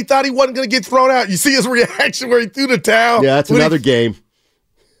 Clay really thought he wasn't going to get thrown out. You see his reaction where he threw the towel? Yeah, that's another game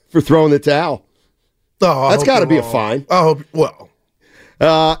for throwing the towel. Oh, that's got to be a fine. I hope. Well,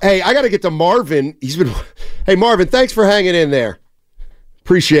 hey, I got to get to Marvin. Hey, Marvin, thanks for hanging in there.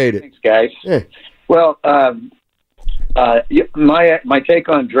 Appreciate it. Thanks, guys. Yeah. Well, my take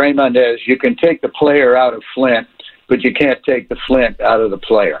on Draymond is you can take the player out of Flint, but you can't take the Flint out of the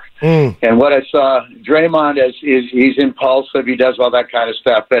player. And what I saw, Draymond is he's impulsive, he does all that kind of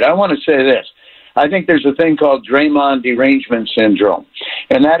stuff. But I want to say this. I think there's a thing called Draymond derangement syndrome.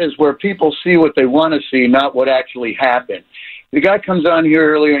 And that is where people see what they want to see, not what actually happened. The guy comes on here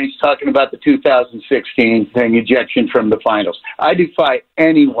earlier and he's talking about the 2016 thing, ejection from the finals. I defy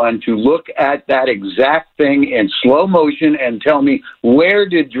anyone to look at that exact thing in slow motion and tell me where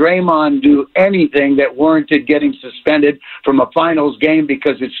did Draymond do anything that warranted getting suspended from a finals game,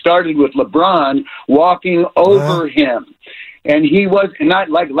 because it started with LeBron walking over him. And he was not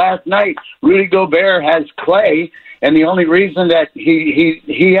like last night. Rudy Gobert has Clay. And the only reason that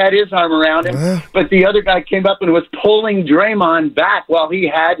he had his arm around him, but the other guy came up and was pulling Draymond back while he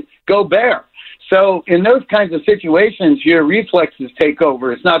had Gobert. So in those kinds of situations, your reflexes take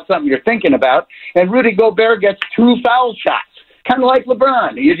over. It's not something you're thinking about. And Rudy Gobert gets 2 foul shots, kind of like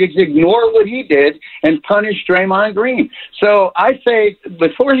LeBron. You just ignore what he did and punish Draymond Green. So I say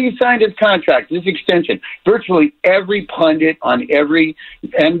before he signed his contract, his extension, virtually every pundit on every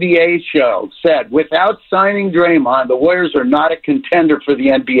NBA show said, without signing Draymond, the Warriors are not a contender for the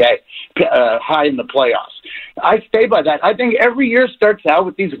NBA high in the playoffs. I stay by that. I think every year starts out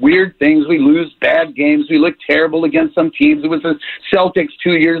with these weird things. We lose bad games. We look terrible against some teams. It was the Celtics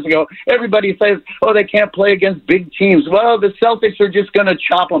 2 years ago. Everybody says, oh, they can't play against big teams. Well, the Celtics are just going to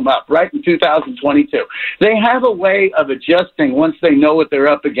chop them up right in 2022. They have a way of adjusting once they know what they're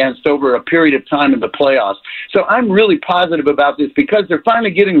up against over a period of time in the playoffs. So I'm really positive about this because they're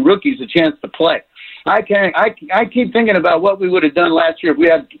finally giving rookies a chance to play. I keep thinking about what we would have done last year if we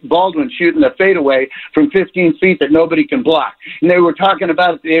had Baldwin shooting a fadeaway from 15 feet that nobody can block. And they were talking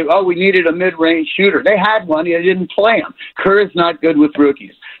about, we needed a mid-range shooter. They had one. They didn't play him. Kerr is not good with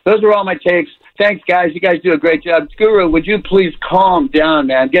rookies. Those are all my takes. Thanks, guys. You guys do a great job. Guru, would you please calm down,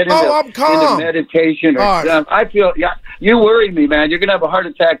 man? Get into meditation. I feel, you worry me, man. You're going to have a heart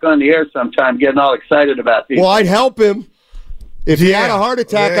attack on the air sometime getting all excited about these. Well, I'd help him. If he had a heart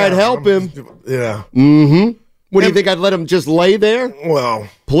attack, I'd help him. Yeah. Mm-hmm. What do you think? I'd let him just lay there? Well,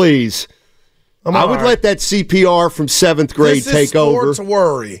 please. I would let that CPR from 7th grade take over. This is sports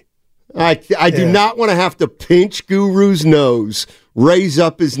worry. I do not want to have to pinch Guru's nose, raise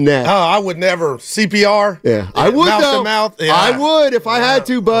up his neck. Oh, I would never. CPR? Yeah. I would, mouth though. to mouth? Yeah. I would if I had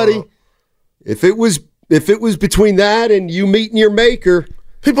to, buddy. If it was between that and you meeting your maker.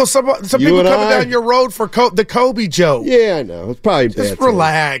 Some people coming down your road for the Kobe joke. Yeah, I know. It's probably bad. Just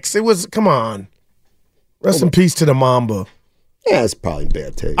relax. Come on. Rest in peace to the Mamba. Yeah, it's probably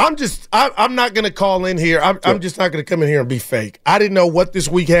bad taste. I'm not going to call in here. I'm just not going to come in here and be fake. I didn't know what this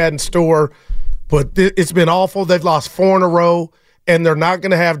week had in store, but it's been awful. They've lost 4 in a row, and they're not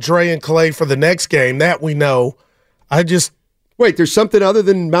going to have Dray and Clay for the next game. That we know. Wait, there's something other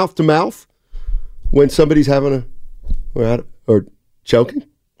than mouth to mouth when somebody's having or choking?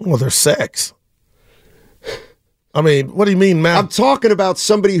 Well, there's sex. I mean, what do you mean, man? I'm talking about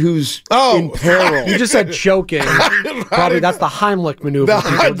somebody who's in peril. You just said choking. Probably that's the Heimlich maneuver.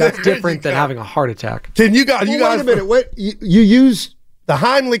 That's different than having a heart attack. Can you guys? Wait a minute. What you use the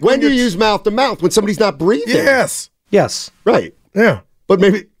Heimlich? When do you use mouth to mouth? When somebody's not breathing? Yes. Right. Yeah. But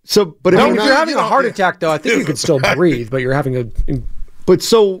maybe so. But if you're having a heart attack, though, I think you could still breathe. But you're having a. But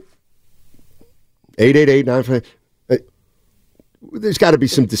so 888-95. There's got to be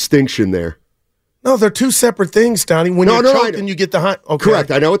some distinction there. No, they're two separate things, Donnie. When you're choking, you get the Heimlich. Okay. Correct.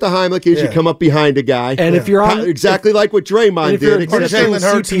 I know what the Heimlich is. You come up behind a guy. And if you're on... Exactly like what Draymond did.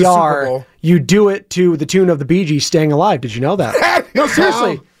 CPR, you do it to the tune of the Bee Gees, Staying Alive. Did you know that? No,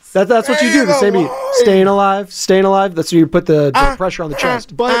 seriously. That's what you do. The same Staying Alive. That's where you put the pressure on the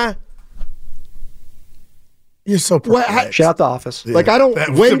chest. But... You're so proud. Shout out The Office. Like, I don't...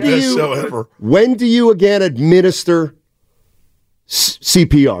 When do you again administer...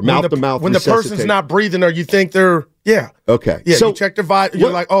 CPR, mouth to mouth. When the person's not breathing, or you think they're okay. Yeah, so, you check their vital.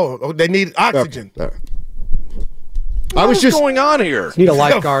 You're like, they need oxygen. Okay. What's going on here? Need a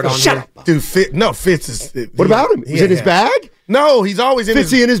lifeguard on you, dude. Fitz is. What about him? Is it his bag? No, he's always in.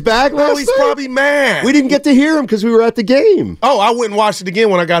 Fitzy in his bag? No, he's probably mad. We didn't get to hear him because we were at the game. Oh, I went and watched it again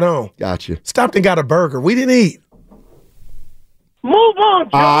when I got home. Gotcha. Stopped and got a burger. We didn't eat. Move on,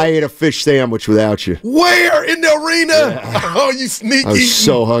 Joe. I ate a fish sandwich without you. Where? In the arena? Yeah. Oh, you sneaky. I was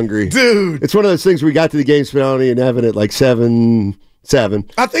so hungry. Dude. It's one of those things we got to the game finale and Evan at like 7.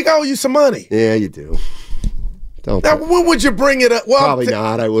 I think I owe you some money. Yeah, you do. Now, when would you bring it up? Well, probably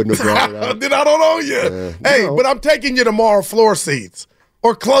not. I wouldn't have brought it up. Then I don't owe you. But I'm taking you tomorrow floor seats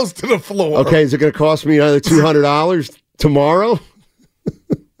or close to the floor. Okay, is it going to cost me another $200 tomorrow?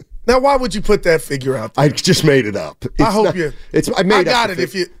 Now, why would you put that figure out there? I just made it up. I got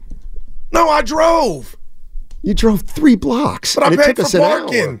it. No, I drove. You drove 3 blocks. But I paid for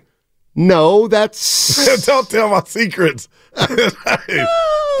parking. No, that's... Don't tell my secrets.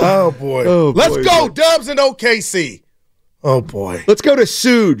 Oh, boy. Let's go, Dubs and OKC. Oh, boy. Let's go to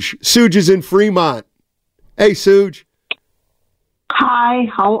Suge. Suge is in Fremont. Hey, Suge. Hi,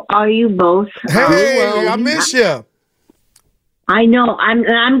 how are you both? Hey, I miss you. I know.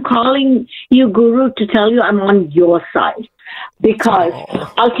 I'm calling you, Guru, to tell you I'm on your side. Because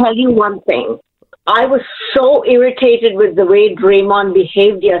I'll tell you one thing. I was so irritated with the way Draymond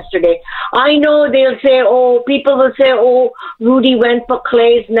behaved yesterday. I know they'll say, people will say, Rudy went for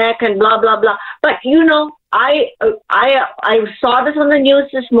Clay's neck and blah, blah, blah. But, I saw this on the news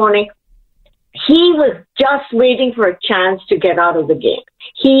this morning. He was just waiting for a chance to get out of the game.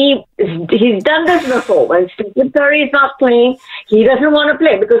 He's done this before. When Stephen Curry is not playing, he doesn't want to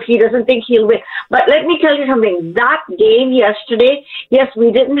play because he doesn't think he'll win. But let me tell you something. That game yesterday, yes,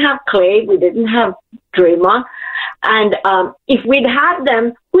 we didn't have Clay. We didn't have Draymond. And if we'd had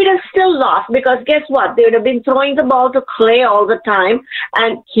them, we'd have still lost because guess what? They would have been throwing the ball to Clay all the time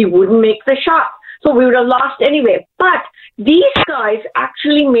and he wouldn't make the shot. So we would have lost anyway. But these guys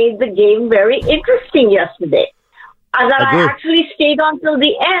actually made the game very interesting yesterday. And that I actually stayed on till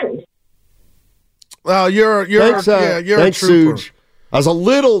the end. Well, you're thanks, a trooper. Suge. I was a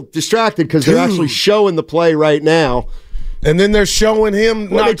little distracted because they're actually showing the play right now. And then they're showing him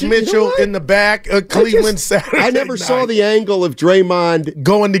knock Mitchell in the back of Cleveland Saturday I never night. saw the angle of Draymond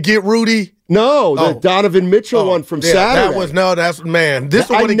going to get Rudy. No, the Donovan Mitchell one from Saturday. That's man. This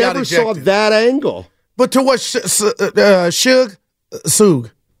one he got ejected. I never saw that angle. But to what Suge?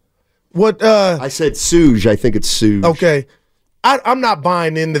 What? I said Suge. I think it's Suge. Okay, I'm not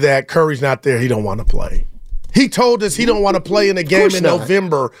buying into that. Curry's not there. He don't want to play. He told us he don't want to play in a game in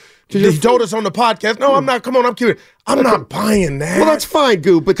November. He told us on the podcast. No, I'm not. Come on, I'm kidding. I'm not buying that. Well, that's fine,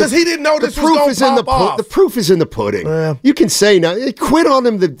 Goo. But because he didn't know this was going to pop off. The proof is in the pudding. You can say now. He quit on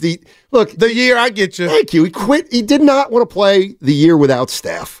him. Look, the year. I get you. Thank you. He quit. He did not want to play the year without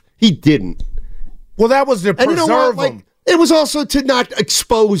Steph. He didn't. Well, that was to preserve him. It was also to not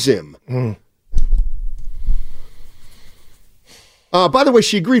expose him. By the way,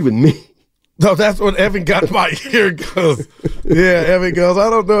 she agreed with me. No, that's what Evan got in my ear goes. Yeah, Evan goes, I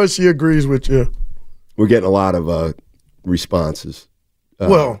don't know if she agrees with you. We're getting a lot of responses.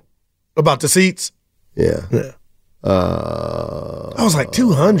 About the seats? Yeah. I was like,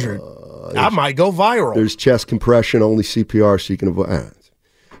 200. I might go viral. There's chest compression, only CPR, so you can avoid.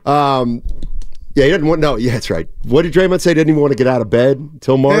 Yeah, he doesn't want. No, yeah, that's right. What did Draymond say? Didn't even want to get out of bed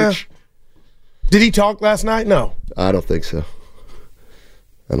until March. Yeah. Did he talk last night? No, I don't think so.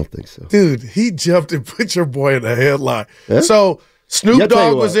 Dude, he jumped and put your boy in a headline. Yeah? So Snoop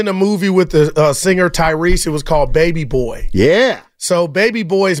Dogg was in a movie with the singer Tyrese. It was called Baby Boy. Yeah. So Baby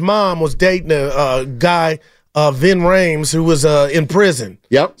Boy's mom was dating a guy, Vin Rames, who was in prison.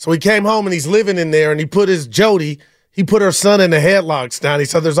 Yep. So he came home and he's living in there, and he put his Jody. He put her son in a headlock, Steiny.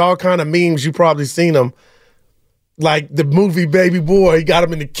 So there's all kind of memes. You probably seen them. Like the movie Baby Boy, he got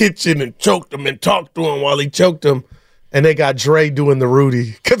him in the kitchen and choked him and talked to him while he choked him. And they got Dre doing the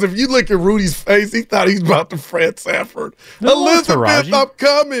Rudy. Because if you look at Rudy's face, he thought he's about to Fred Sanford. Elizabeth, I'm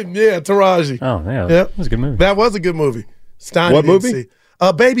coming. Yeah, Taraji. Oh, yeah. That was a good movie. That was a good movie. Steiny what movie?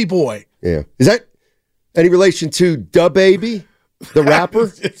 Baby Boy. Yeah. Is that any relation to Da Baby, the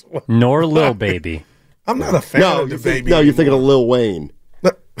rapper? Nor Lil Baby. I'm not a fan of the Baby. No, you're thinking of Lil Wayne.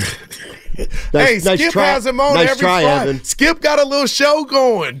 Hey, Skip has him on every Friday. Evan. Skip got a little show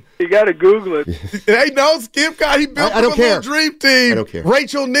going. You got to Google it. Hey, no, Skip he built a little dream team. I don't care.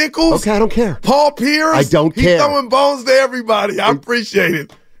 Rachel Nichols. Okay, I don't care. Paul Pierce. I don't care. He's throwing bones to everybody. I appreciate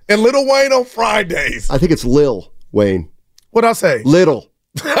it. And Lil Wayne on Fridays. I think it's Lil Wayne. What'd I say? Little.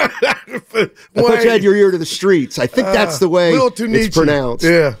 I thought you had your ear to the streets. I think that's the way it's pronounced.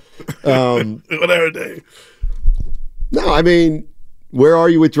 Yeah. Whatever day. No, I mean, where are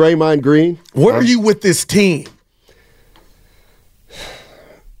you with Draymond Green? Where are you with this team?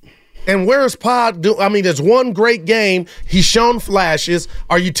 And where's Pod? There's one great game. He's shown flashes.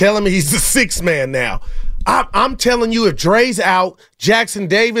 Are you telling me he's the sixth man now? I'm telling you, if Dre's out, Jackson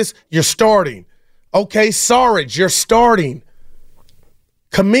Davis, you're starting. Okay, Sarge, you're starting.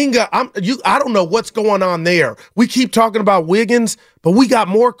 Kuminga, I don't know what's going on there. We keep talking about Wiggins, but we got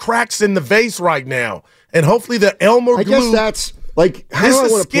more cracks in the vase right now. And hopefully the Elmer glue. I guess that's like, how this do I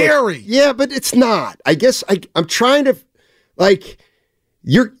is want to scary. Yeah, but it's not. I guess I'm trying to,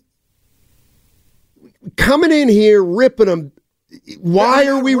 you're coming in here ripping them. Why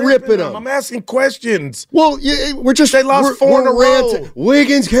are we ripping them? I'm asking questions. Well, we're just they lost 4 in a row.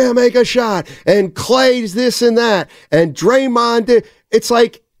 Wiggins can't make a shot, and Clay's this and that, and Draymond did. It's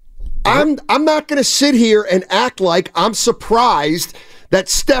like I'm not going to sit here and act like I'm surprised that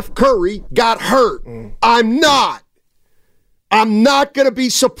Steph Curry got hurt. I'm not. I'm not going to be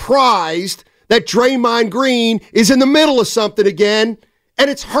surprised that Draymond Green is in the middle of something again, and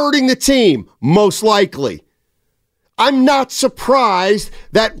it's hurting the team, most likely. I'm not surprised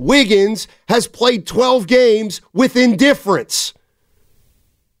that Wiggins has played 12 games with indifference.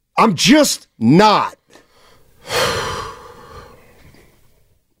 I'm just not.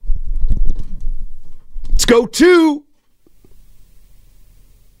 Let's go to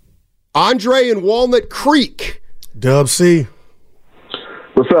Andre in Walnut Creek. Dub C.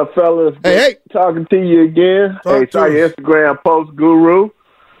 What's up, fellas? Hey. Talking to you again. Saw your Instagram post, Guru.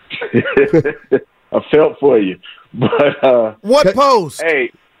 I felt for you. But what post?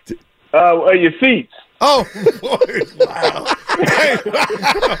 Hey, your seats. Oh, boy. Wow.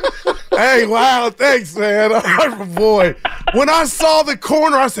 Hey, wow. Thanks, man. Boy. When I saw the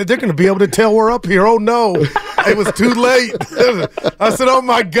corner, I said, they're going to be able to tell we're up here. Oh, no. It was too late. I said, oh,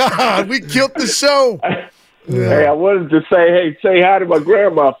 my God. We killed the show. Yeah. Hey, I wanted to say hi to my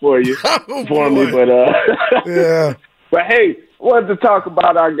grandma for me, but yeah. But hey, wanted to talk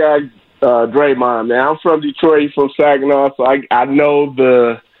about our guy Draymond. Man, I'm from Detroit, he's from Saginaw, so I know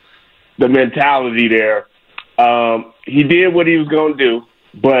the mentality there. He did what he was going to do,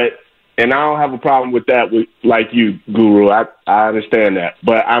 and I don't have a problem with that like you, Guru. I understand that.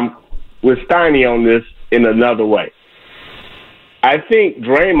 But I'm with Steiny on this in another way. I think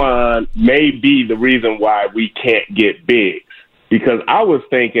Draymond may be the reason why we can't get bigs. Because I was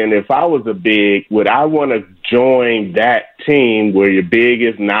thinking, if I was a big, would I want to join that team where your big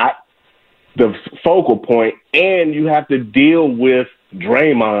is not the focal point and you have to deal with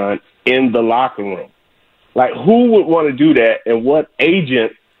Draymond in the locker room? Like, who would want to do that, and what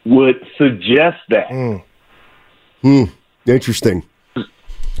agent would suggest that? Interesting.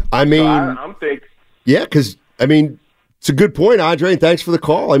 I mean, so I'm thinking. Yeah, because, I mean, it's a good point, Andre, and thanks for the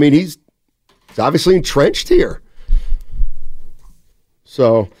call. I mean, he's obviously entrenched here.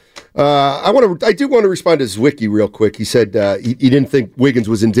 So I do want to respond to Zwicky real quick. He said he didn't think Wiggins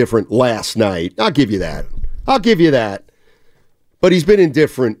was indifferent last night. I'll give you that. But he's been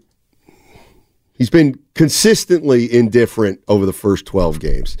indifferent. He's been consistently indifferent over the first 12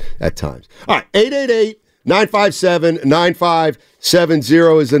 games at times. All right,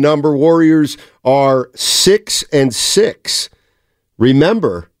 888-957-9570 is the number. Warriors are 6-6.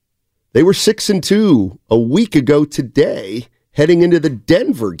 Remember, they were 6-2 a week ago today, heading into the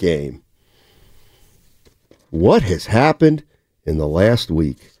Denver game. What has happened in the last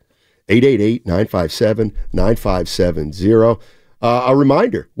week? 888-957-9570. A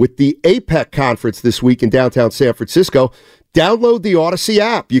reminder, with the APEC conference this week in downtown San Francisco, download the Odyssey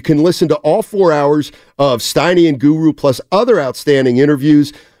app. You can listen to all 4 hours of Steiny and Guru plus other outstanding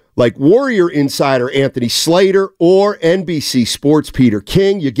interviews like Warrior insider Anthony Slater or NBC Sports Peter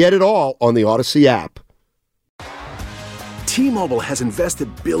King. You get it all on the Odyssey app. T-Mobile has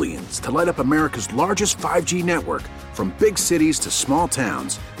invested billions to light up America's largest 5G network, from big cities to small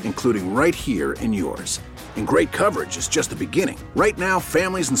towns, including right here in yours. And great coverage is just the beginning. Right now,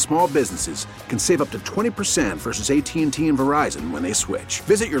 families and small businesses can save up to 20% versus AT&T and Verizon when they switch.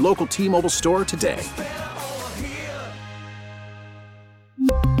 Visit your local T-Mobile store today.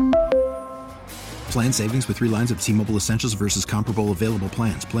 Plan savings with 3 lines of T-Mobile Essentials versus comparable available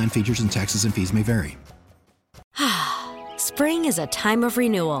plans. Plan features and taxes and fees may vary. Spring is a time of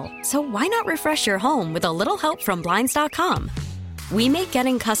renewal, so why not refresh your home with a little help from Blinds.com? We make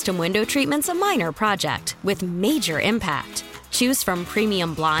getting custom window treatments a minor project with major impact. Choose from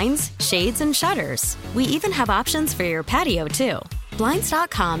premium blinds, shades, and shutters. We even have options for your patio, too.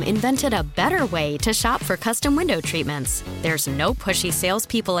 Blinds.com invented a better way to shop for custom window treatments. There's no pushy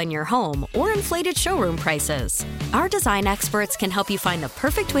salespeople in your home or inflated showroom prices. Our design experts can help you find the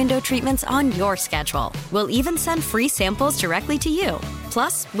perfect window treatments on your schedule. We'll even send free samples directly to you.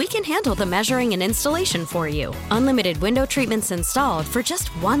 Plus, we can handle the measuring and installation for you. Unlimited window treatments installed for just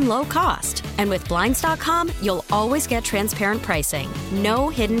one low cost. And with Blinds.com, you'll always get transparent pricing. No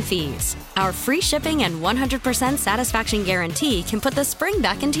hidden fees. Our free shipping and 100% satisfaction guarantee can put the spring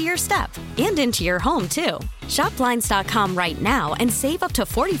back into your step and into your home, too. Shop Blinds.com right now and save up to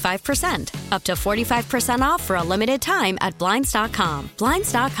 45%. Up to 45% off for a limited time at Blinds.com.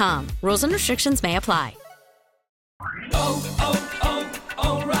 Blinds.com. Rules and restrictions may apply.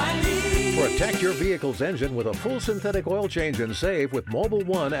 Protect your vehicle's engine with a full synthetic oil change and save with Mobile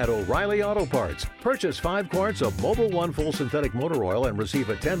One at O'Reilly Auto Parts. Purchase 5 quarts of Mobile One full synthetic motor oil and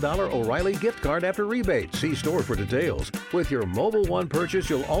receive a $10 O'Reilly gift card after rebate. See store for details. With your Mobile One purchase,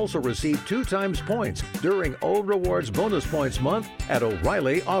 you'll also receive 2 times points during O Rewards Bonus Points Month at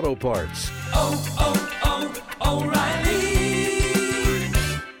O'Reilly Auto Parts. O'Reilly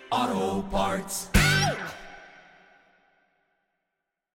Auto Parts.